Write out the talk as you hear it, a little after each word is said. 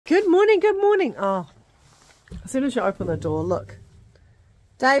Good morning, good morning. Oh, as soon as you open the door, look.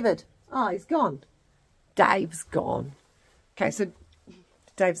 David. Oh, he's gone. Dave's gone. Okay, so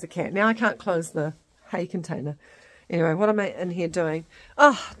Dave's the cat. Now I can't close the hay container. Anyway, what am I in here doing?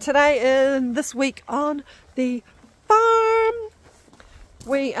 Oh, today and this week on the farm.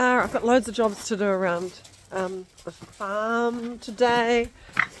 I've got loads of jobs to do around the farm today.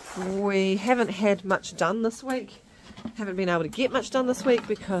 We haven't had much done this week. Haven't been able to get much done this week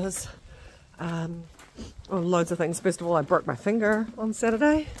because loads of things. First of all, I broke my finger on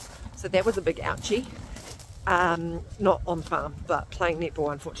Saturday, so that was a big ouchie. Not on the farm, but playing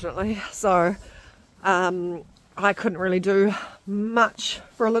netball, unfortunately. So I couldn't really do much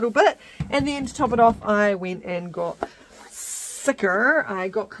for a little bit, and then to top it off, I went and got sicker. I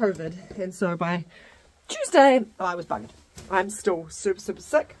got COVID, and so by Tuesday I was buggered. I'm still super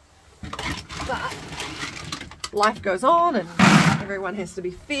sick, but life goes on and everyone has to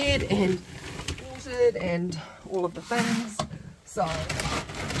be fed and watered and all of the things. So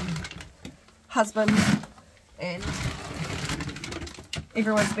husband and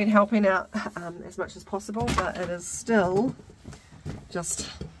everyone's been helping out as much as possible, but it is still just,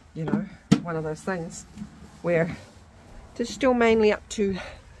 you know, one of those things where it's still mainly up to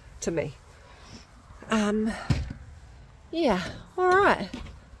me. Yeah, alright,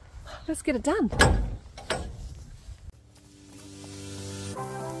 let's get it done.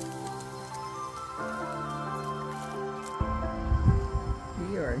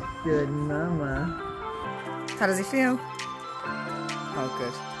 You're a good mama. How does he feel? Oh,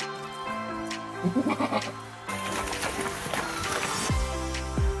 good.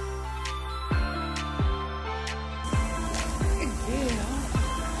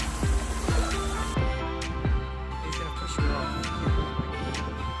 He's gonna push her off.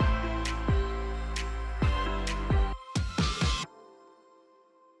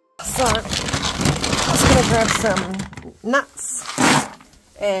 So, I'm just gonna grab some nuts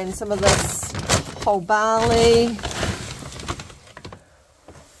and some of this whole barley.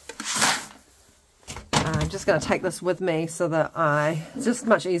 I'm just going to take this with me so that it's just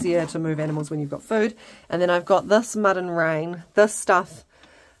much easier to move animals when you've got food. And then I've got this mud and rain. This stuff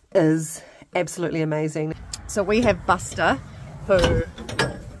is absolutely amazing. So we have Buster, who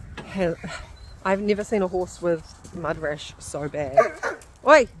I've never seen a horse with mud rash so bad.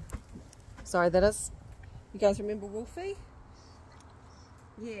 Oi! Sorry, that is. You guys remember Wolfie?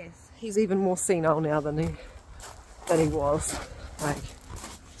 Yes, he's even more senile now than he was. Like,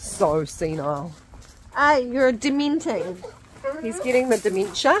 so senile. Hey, you're dementing. He's getting the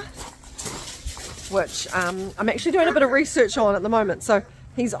dementia, which I'm actually doing a bit of research on at the moment. So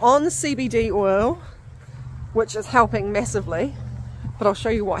he's on CBD oil, which is helping massively, but I'll show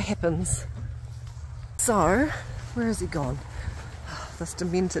you what happens. So, where has he gone? This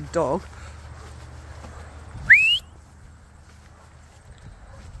demented dog.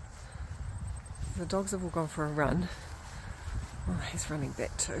 The dogs have all gone for a run. Oh, he's running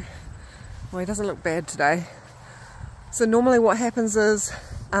back too. Well, he doesn't look bad today. So normally what happens is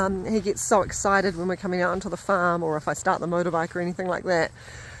he gets so excited when we're coming out onto the farm, or if I start the motorbike or anything like that,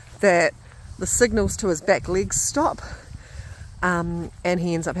 that the signals to his back legs stop, and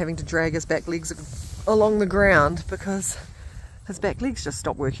he ends up having to drag his back legs along the ground because his back legs just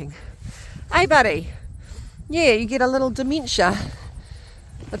stop working. Hey buddy, yeah, you get a little dementia.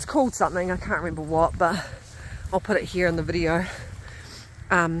 It's called something, I can't remember what, but I'll put it here in the video.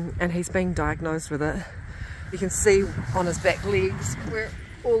 And he's being diagnosed with it. You can see on his back legs where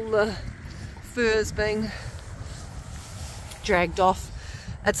all the fur's being dragged off.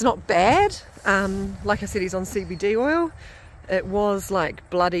 It's not bad. Like I said, he's on CBD oil. It was like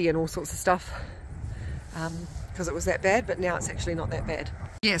bloody and all sorts of stuff because it was that bad, but now it's actually not that bad.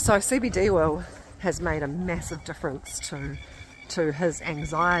 Yeah, so CBD oil has made a massive difference to his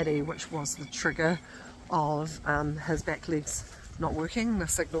anxiety, which was the trigger of his back legs not working, the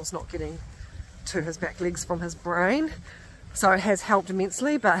signal's not getting to his back legs from his brain. So it has helped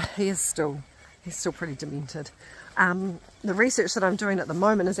immensely, but he's still pretty demented. The research that I'm doing at the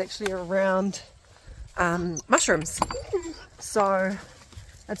moment is actually around mushrooms. So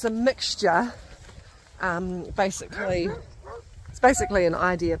it's a mixture. It's basically an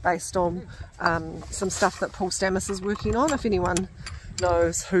idea based on some stuff that Paul Stammis is working on. If anyone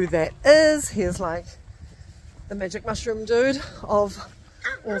knows who that is, he's like the magic mushroom dude of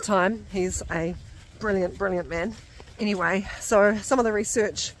all time. He's a brilliant man. Anyway, so some of the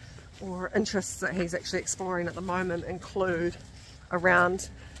research or interests that he's actually exploring at the moment include around,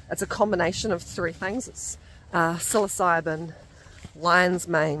 it's a combination of three things. It's psilocybin, lion's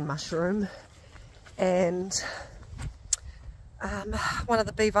mane mushroom, and one of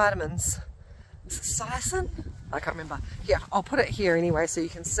the B vitamins. Is it Sison? I can't remember. Here, I'll put it here anyway so you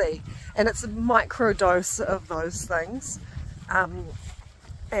can see. And it's a micro dose of those things.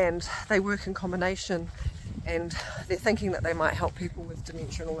 And they work in combination, and they're thinking that they might help people with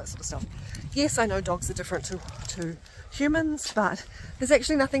dementia and all that sort of stuff. Yes, I know dogs are different to humans, but there's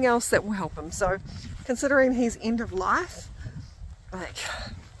actually nothing else that will help him. So considering he's end of life, like,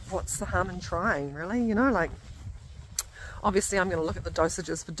 what's the harm in trying, really? You know, like, obviously I'm going to look at the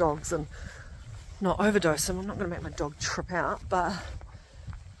dosages for dogs and not overdose them. I'm not going to make my dog trip out, but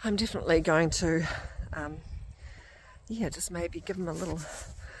I'm definitely going to yeah, just maybe give him a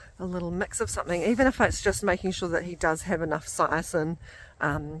little mix of something, even if it's just making sure that he does have enough Sison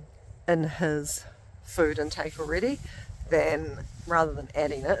in his food intake already, then rather than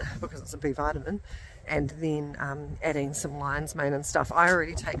adding it, because it's a B vitamin, and then adding some lion's mane and stuff. I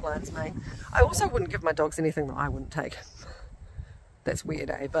already take lion's mane. I also wouldn't give my dogs anything that I wouldn't take. That's weird,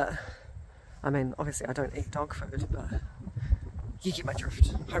 eh? But I mean, obviously I don't eat dog food, but you get my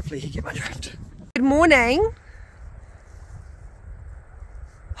drift. Hopefully you get my drift. Good morning.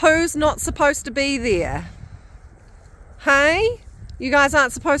 Who's not supposed to be there? Hey? You guys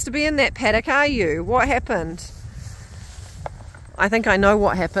aren't supposed to be in that paddock, are you? What happened? I think I know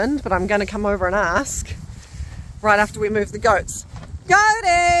what happened, but I'm going to come over and ask right after we move the goats.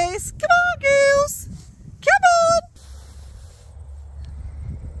 Goaties! Come on, girls! Come on!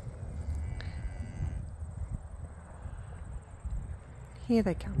 Here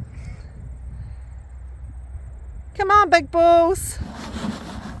they come. Come on, big bulls!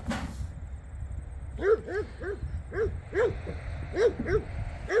 Come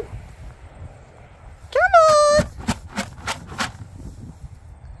on!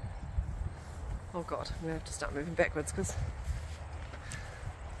 Oh God, I'm gonna have to start moving backwards because.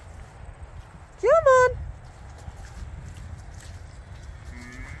 Come on!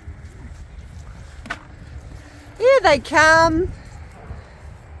 Here they come!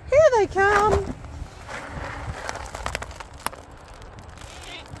 Here they come!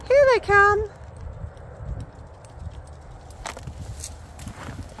 Here they come!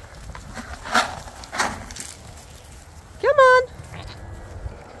 Come on!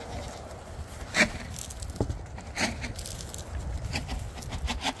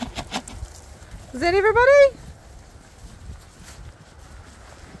 Is that everybody?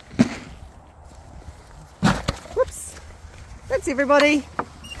 Whoops! That's everybody.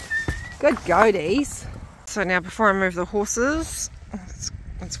 Good goaties. So now before I move the horses,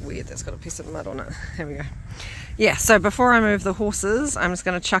 it's weird, that's got a piece of mud on it. There we go. Yeah, so before I move the horses, I'm just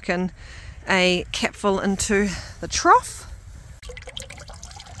going to chuck in a capful into the trough.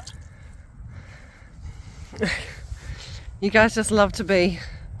 You guys just love to be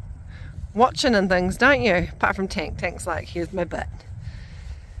watching and things, don't you? Apart from Tank. Tank's like, here's my butt.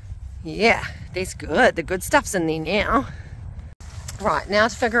 Yeah, that's good. The good stuff's in there now. Right, now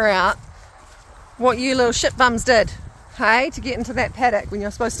to figure out what you little shit bums did, hey, to get into that paddock when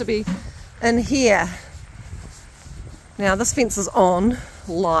you're supposed to be in here. Now this fence is on,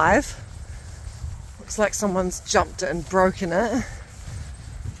 live. Looks like someone's jumped it and broken it.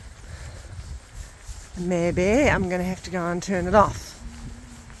 Maybe I'm going to have to go and turn it off.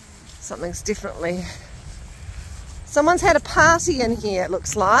 Something's definitely... Someone's had a party in here, it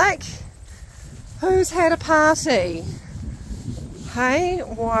looks like. Who's had a party? Hey,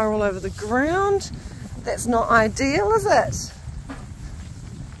 wire all over the ground. That's not ideal, is it?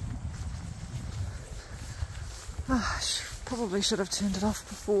 Oh, I probably should have turned it off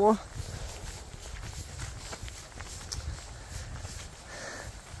before.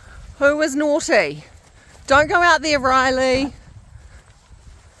 Who was naughty? Don't go out there, Riley.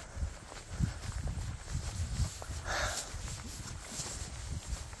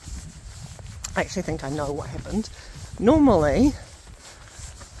 I actually think I know what happened. Normally,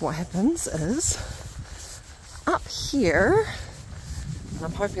 what happens is up here, and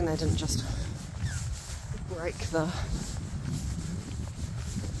I'm hoping they didn't just break the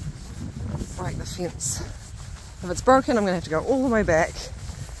fence. If it's broken, I'm going to have to go all the way back,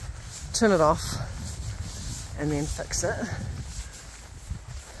 turn it off, and then fix it.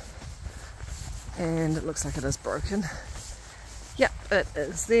 And it looks like it is broken. Yep, it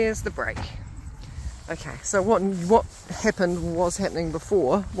is. There's the break. Okay, so what was happening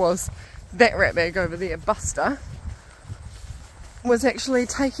before was that rat bag over there, Buster, was actually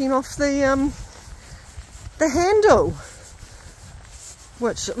taking off the handle,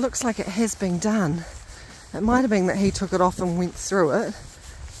 which it looks like it has been done. It might have been that he took it off and went through it,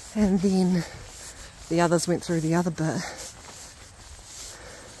 and then the others went through the other bit.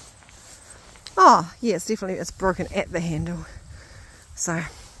 Oh, yes, definitely it's broken at the handle. So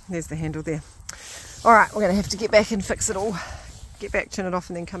there's the handle there. All right, we're going to have to get back and fix it all. Get back, turn it off,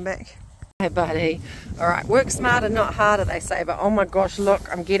 and then come back. Hey buddy. All right, work smarter, not harder, they say, but oh my gosh, look,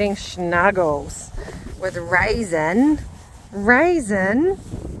 I'm getting snuggles with Raisin. Raisin,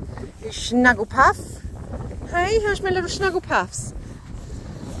 you snuggle puff. Hey, how's my little snuggle puffs?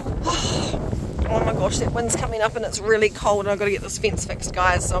 Oh my gosh, that wind's coming up and it's really cold and I've got to get this fence fixed,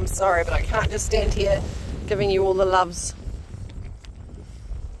 guys, so I'm sorry, but I can't just stand here giving you all the loves.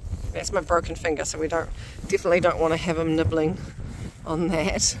 That's my broken finger, so we definitely don't want to have him nibbling on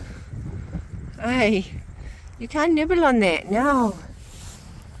that. Hey, you can't nibble on that, no.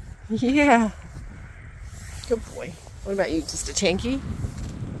 Yeah. Good boy. What about you, just a tanky?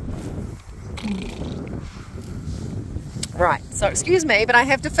 Right, so excuse me, but I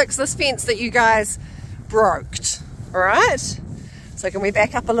have to fix this fence that you guys broke. Alright? So can we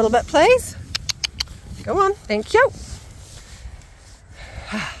back up a little bit, please? Go on, thank you.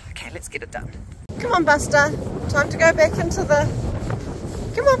 Okay, let's get it done. Come on, Buster. Time to go back into the...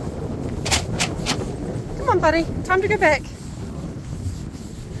 Come on. Come on, buddy. Time to go back.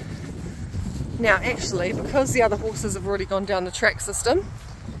 Now, actually, because the other horses have already gone down the track system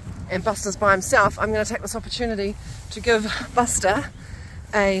and Buster's by himself, I'm going to take this opportunity to give Buster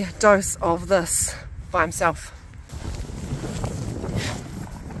a dose of this by himself.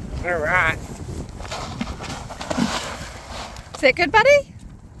 All right. Is that good, buddy?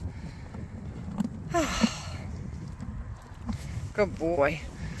 Good boy.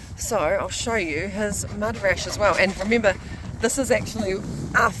 So I'll show you his mud rash as well, and remember this is actually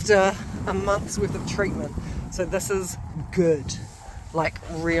after a month's worth of treatment, so this is good, like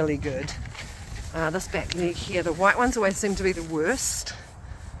really good. This back leg here, the white ones always seem to be the worst,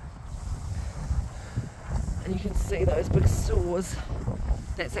 and you can see those big sores.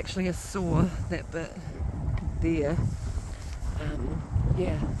 That's actually a sore, that bit there.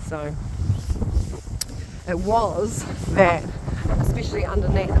 Yeah, so it was that, especially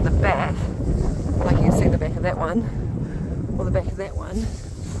underneath at the back, like you can see the back of that one, or the back of that one,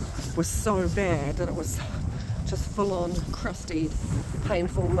 was so bad that it was just full on crusty,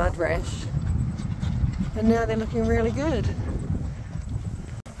 painful mud rash. And now they're looking really good.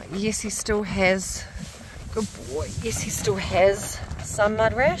 But yes, he still has, good boy, yes, he still has some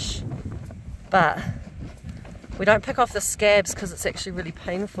mud rash, but we don't pick off the scabs because it's actually really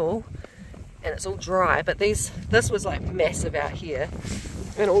painful and it's all dry. But this was like massive out here,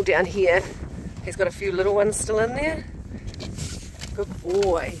 and all down here he's got a few little ones still in there. Good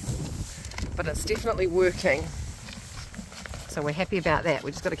boy. But it's definitely working, so we're happy about that.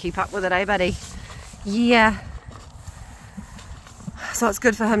 We just got to keep up with it, eh buddy? Yeah. So it's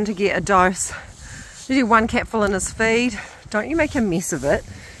good for him to get a dose. You do 1 capful in his feed. Don't you make a mess of it.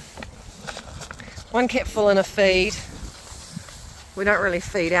 1 capful in a feed. We don't really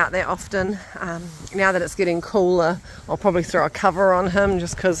feed out that often. Now that it's getting cooler, I'll probably throw a cover on him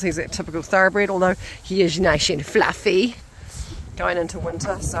just because he's a typical thoroughbred, although he is nice and fluffy going into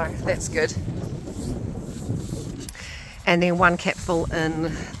winter, so that's good. And then 1 capful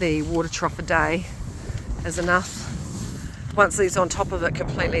in the water trough a day is enough. Once he's on top of it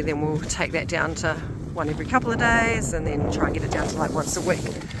completely, then we'll take that down to 1 every couple of days, and then try and get it down to like once a week,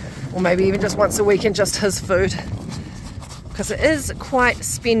 or maybe even just once a week in just his food, because it is quite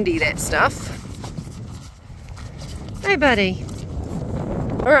spendy, that stuff. Hey buddy.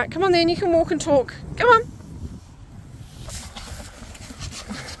 Alright, come on then, you can walk and talk. Come on.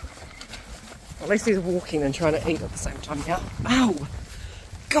 At least he's walking and trying to eat at the same time now. Oh,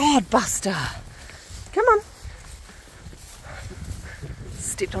 God, Buster. Come on.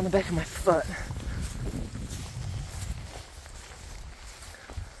 Stepped on the back of my foot.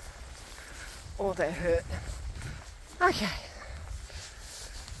 Oh, that hurt. Okay.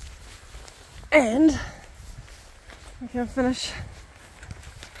 And we can finish.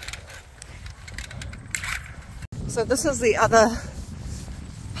 So this is the other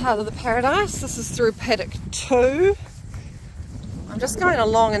part of the paradise. This is through paddock 2. I'm just going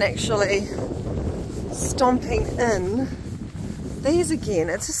along and actually stomping in these again.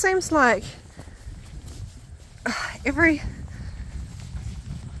 It just seems like every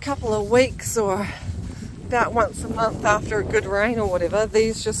couple of weeks or about once a month after a good rain or whatever,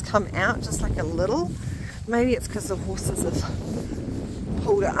 these just come out just like a little. Maybe it's because the horses have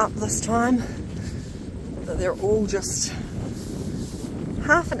pulled it up this time, that they're all just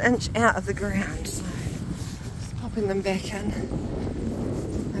half an inch out of the ground. So just popping them back in,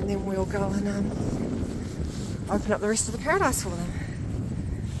 and then we'll go and open up the rest of the paradise for them.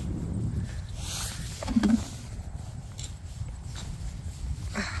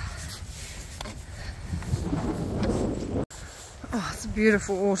 Oh, it's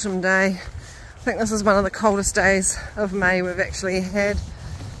Beautiful autumn day. I think this is one of the coldest days of May we've actually had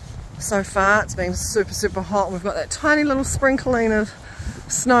so far. It's been super, super hot. We've got that tiny little sprinkling of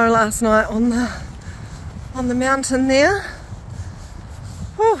snow last night on the mountain there.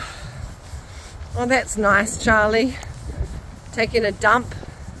 Whew. Oh, that's nice, Charlie. Taking a dump.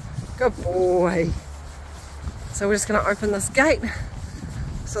 Good boy. So we're just going to open this gate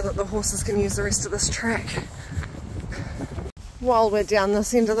so that the horses can use the rest of this track. While we're down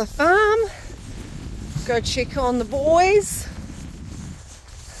this end of the farm, go check on the boys.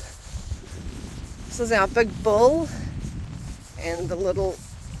 This is our big bull and the little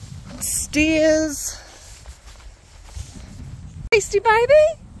steers. Beastie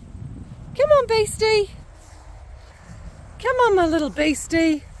baby, come on beastie, come on my little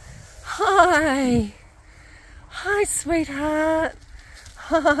beastie. Hi, hi sweetheart,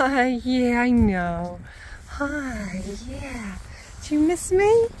 hi, yeah I know, hi, yeah. Do you miss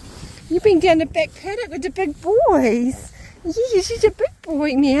me? You've been down the back paddock with the big boys. Yes, you're a big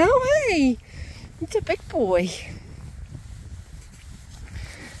boy now, hey? You're a big boy.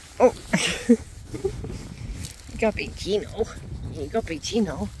 Oh, you gotta be Gino. You gotta be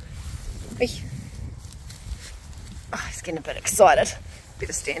Gino. Hey. Oh, he's getting a bit excited.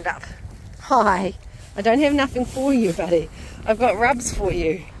 Better stand up. Hi. I don't have nothing for you, buddy. I've got rubs for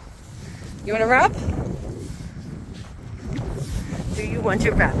you. You want a rub? Do you want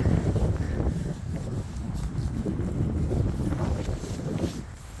a rub?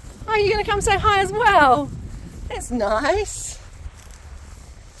 Oh, you're going to come say hi as well? That's nice.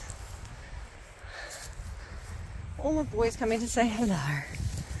 All the boys come in to say hello.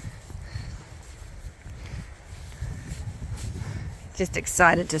 Just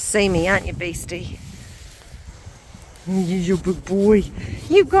excited to see me, aren't you, beastie? You're a big boy.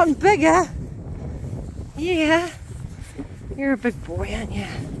 You've gotten bigger. Yeah. You're a big boy, aren't you?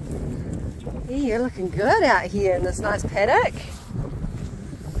 Yeah, you're looking good out here in this nice paddock.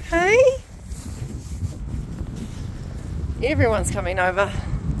 Hey? Everyone's coming over.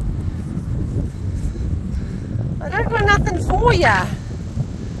 I don't got nothing for ya.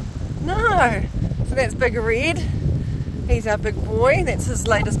 No. So that's Big Red. He's our big boy. That's his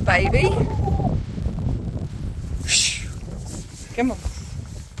latest baby. Come on.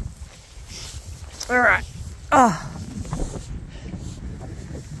 Alright. Oh.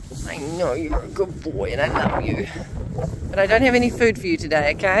 I know you're a good boy and I love you. But I don't have any food for you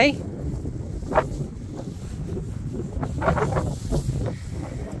today, okay?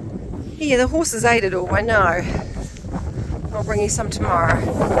 Yeah, the horses ate it all, I know. I'll bring you some tomorrow.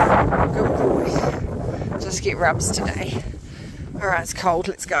 Good boy. Just get rubs today. Alright, it's cold,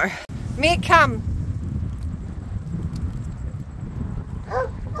 let's go. Mick, come!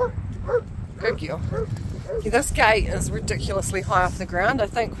 Good girl. Yeah, this gate is ridiculously high off the ground. I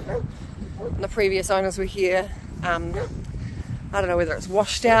think the previous owners were here. I don't know whether it's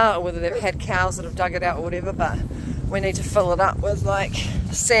washed out or whether they've had cows that have dug it out or whatever, but we need to fill it up with like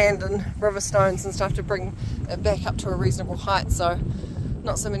sand and river stones and stuff to bring it back up to a reasonable height so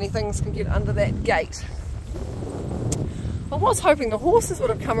not so many things can get under that gate. I was hoping the horses would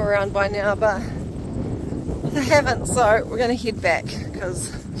have come around by now, but they haven't, so we're going to head back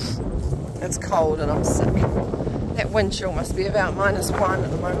because it's cold and I'm sick. That wind chill must be about -1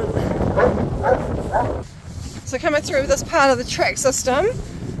 at the moment. So coming through this part of the track system,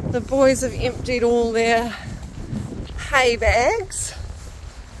 the boys have emptied all their hay bags.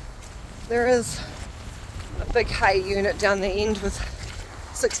 There is a big hay unit down the end with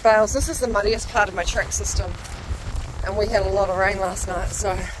 6 bales. This is the muddiest part of my track system and we had a lot of rain last night,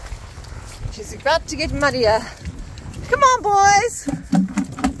 so she's about to get muddier. Come on boys!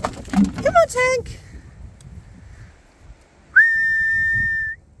 Come on Tank!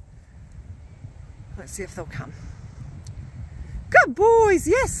 Let's see if they'll come. Good boys,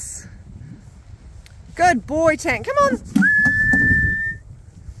 yes! Good boy Tank, come on!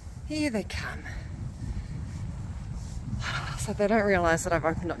 Here they come. So they don't realise that I've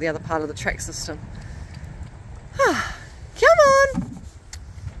opened up the other part of the track system. Come on!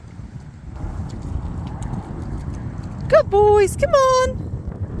 Good boys, come on!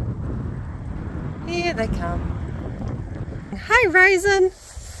 Here they come. Hey Raisin!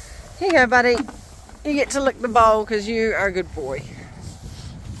 Here you go buddy. You get to lick the bowl because you are a good boy.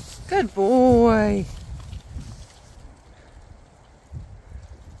 Good boy.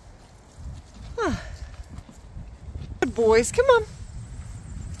 Good boys, come on.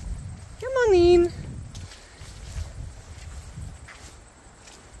 Come on in.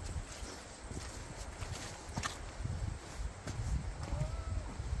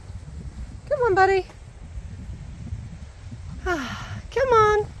 Come on, buddy.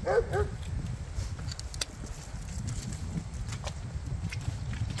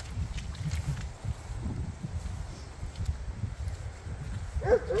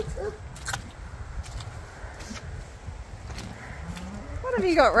 What have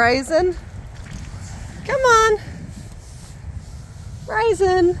you got, Raisin? Come on.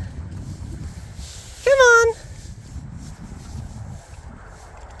 Raisin. Come on.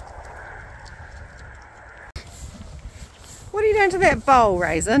 What are you doing to that bowl,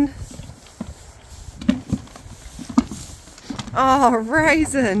 Raisin? Oh,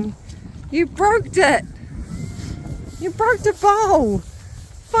 Raisin. You broke it. You broke the bowl.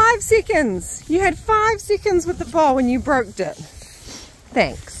 5 seconds. You had 5 seconds with the bowl and you broke it.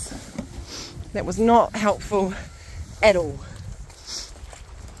 Thanks. That was not helpful at all.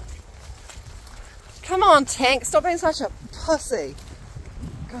 Come on, Tank. Stop being such a pussy.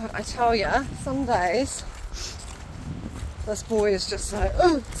 God, I tell ya, some days this boy is just like,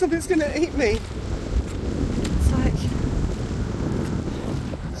 oh, something's gonna eat me. It's like,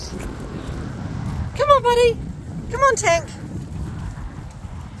 come on, buddy. Come on, Tank.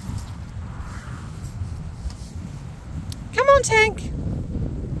 Come on, Tank.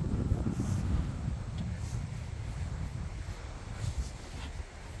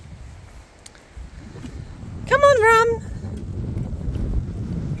 Come on, Rum.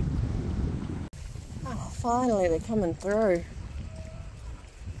 Oh, finally they're coming through.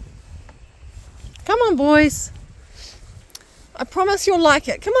 Come on, boys. I promise you'll like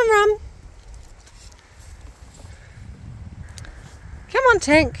it. Come on, Rum. Come on,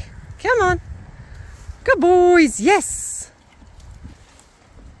 Tank. Come on. Good boys. Yes.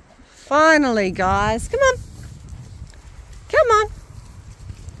 Finally, guys. Come on. Come on.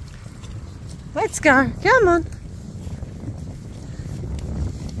 Let's go. Come on.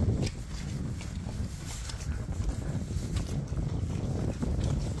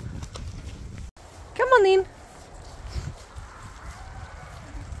 Come on then.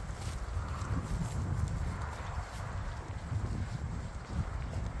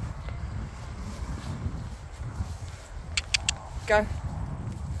 Go.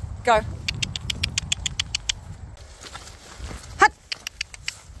 Go. Hut.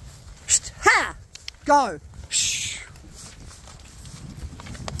 Ha. Go. Shh.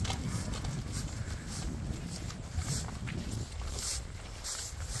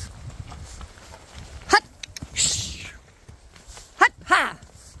 Hut. Shh. Hut. Ha.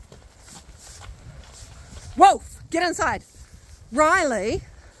 Wolf, get inside. Riley,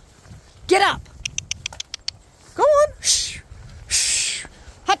 get up. Go on. Shh. Shh.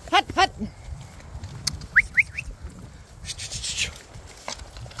 Hut, hut, hut.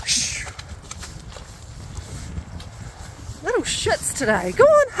 Little shits today. Go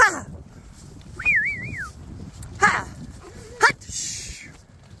on. Ha. Ha. Hut. Shh.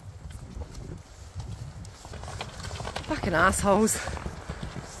 Fucking assholes.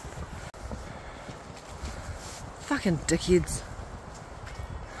 Fucking dickheads.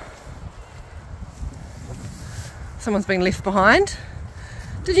 Someone's been left behind.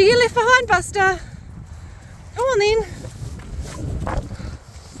 Did you get left behind, Buster? Come on then.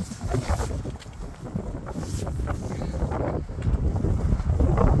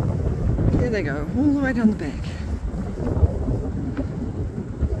 There they go, all the way down the back.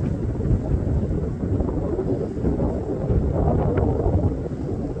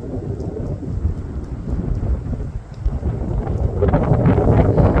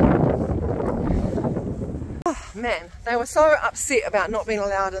 Man, they were so upset about not being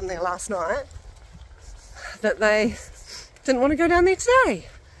allowed in there last night that they didn't want to go down there today.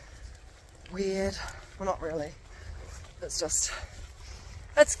 Weird. Well, not really. It's just,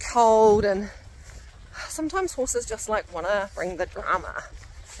 it's cold and sometimes horses just like want to bring the drama.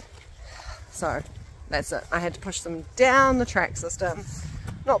 So that's it. I had to push them down the track system.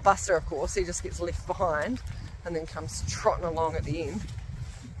 Not Buster, of course. He just gets left behind and then comes trotting along at the end.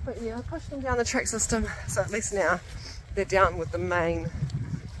 But yeah, I pushed them down the track system, so at least now they're down with the main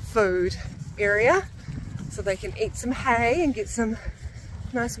food area, so they can eat some hay and get some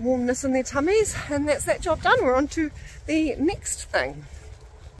nice warmness in their tummies, and that's that job done. We're on to the next thing.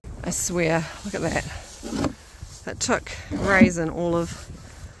 I swear, look at that. It took Raisin all of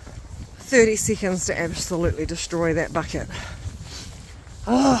 30 seconds to absolutely destroy that bucket.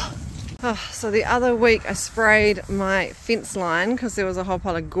 Oh. So the other week I sprayed my fence line because there was a whole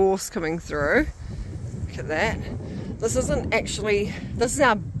pile of gorse coming through. Look at that. This isn't actually, this is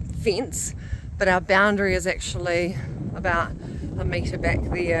our fence, but our boundary is actually about a metre back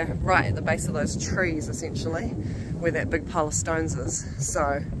there, right at the base of those trees essentially, where that big pile of stones is.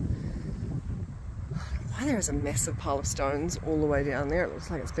 So, why there is a massive pile of stones all the way down there. It looks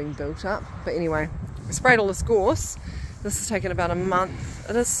like it's being built up. But anyway, I sprayed all this gorse. This has taken about a month.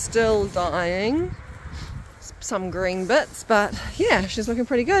 It is still dying. Some green bits, but yeah, she's looking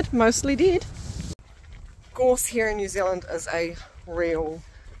pretty good. Mostly dead. Gorse here in New Zealand is a real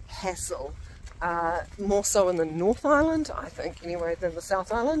hassle. More so in the North Island, I think, anyway, than the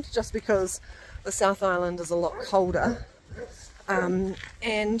South Island, just because the South Island is a lot colder, so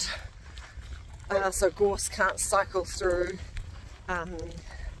gorse can't cycle through.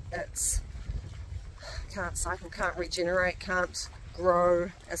 Can't regenerate, can't grow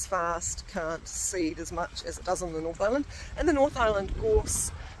as fast, can't seed as much as it does on the North Island. And the North Island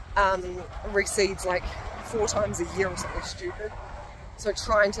gorse reseeds like 4 times a year or something stupid. So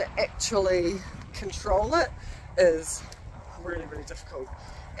trying to actually control it is really, really difficult.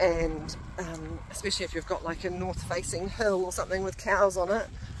 And especially if you've got like a north-facing hill or something with cows on it,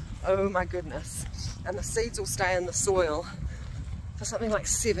 oh my goodness. And the seeds will stay in the soil for something like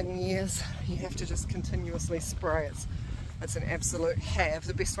 7 years. You have to just continuously spray. It's an absolute have.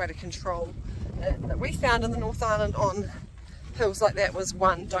 The best way to control it that we found in the North Island on hills like that was,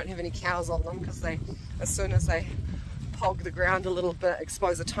 one, don't have any cows on them, because they, as soon as they hog the ground a little bit,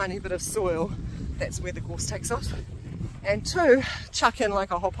 expose a tiny bit of soil, that's where the gorse takes off. And 2, chuck in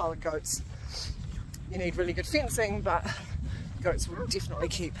like a whole pile of goats. You need really good fencing, but goats will definitely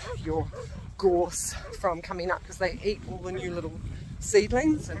keep your gorse from coming up, because they eat all the new little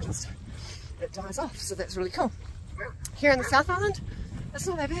seedlings and just it dies off. So that's really cool. Here in the South Island, it's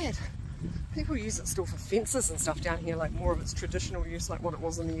not that bad. People use it still for fences and stuff down here, like more of its traditional use, like what it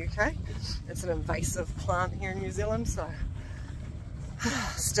was in the UK. It's an invasive plant here in New Zealand, so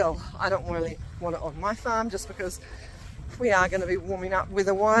still, I don't really want it on my farm, just because if we are going to be warming up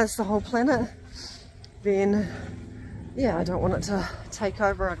weather-wise the whole planet, then yeah, I don't want it to take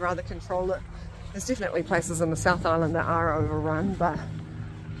over. I'd rather control it. There's definitely places in the South Island that are overrun, but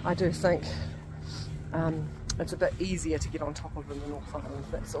I do think it's a bit easier to get on top of in the North Island,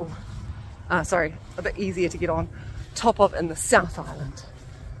 that's all. Sorry, a bit easier to get on top of in the South Island,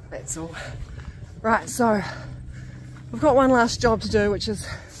 that's all. Right, so we've got one last job to do, which is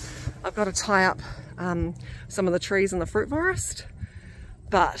I've got to tie up some of the trees in the fruit forest,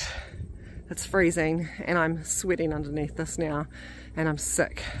 but it's freezing and I'm sweating underneath this now and I'm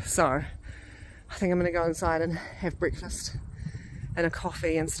sick, so I think I'm going to go inside and have breakfast and a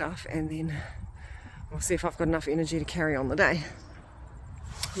coffee and stuff, and then we'll see if I've got enough energy to carry on the day.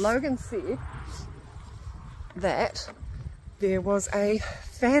 Logan said that there was a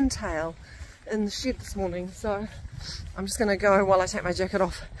fantail in the shed this morning, so I'm just going to go, while I take my jacket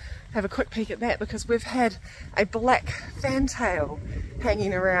off, have a quick peek at that, because we've had a black fantail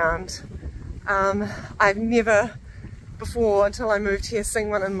hanging around. I've never before, until I moved here, seen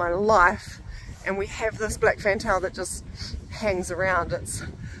one in my life, and we have this black fantail that just hangs around. It's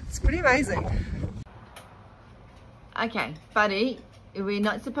pretty amazing. Okay, buddy, we're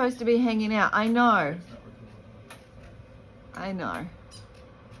not supposed to be hanging out. I know.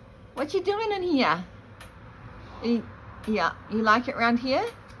 What you doing in here? Yeah, you like it around here?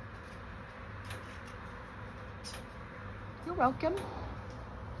 You're welcome.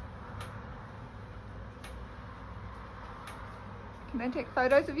 Can I take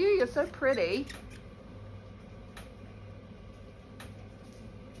photos of you? You're so pretty.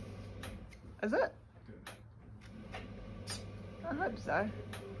 Is it? I hope so.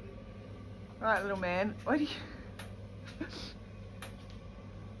 Right, little man. What do you...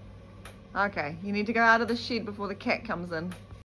 Okay, you need to go out of the shed before the cat comes in.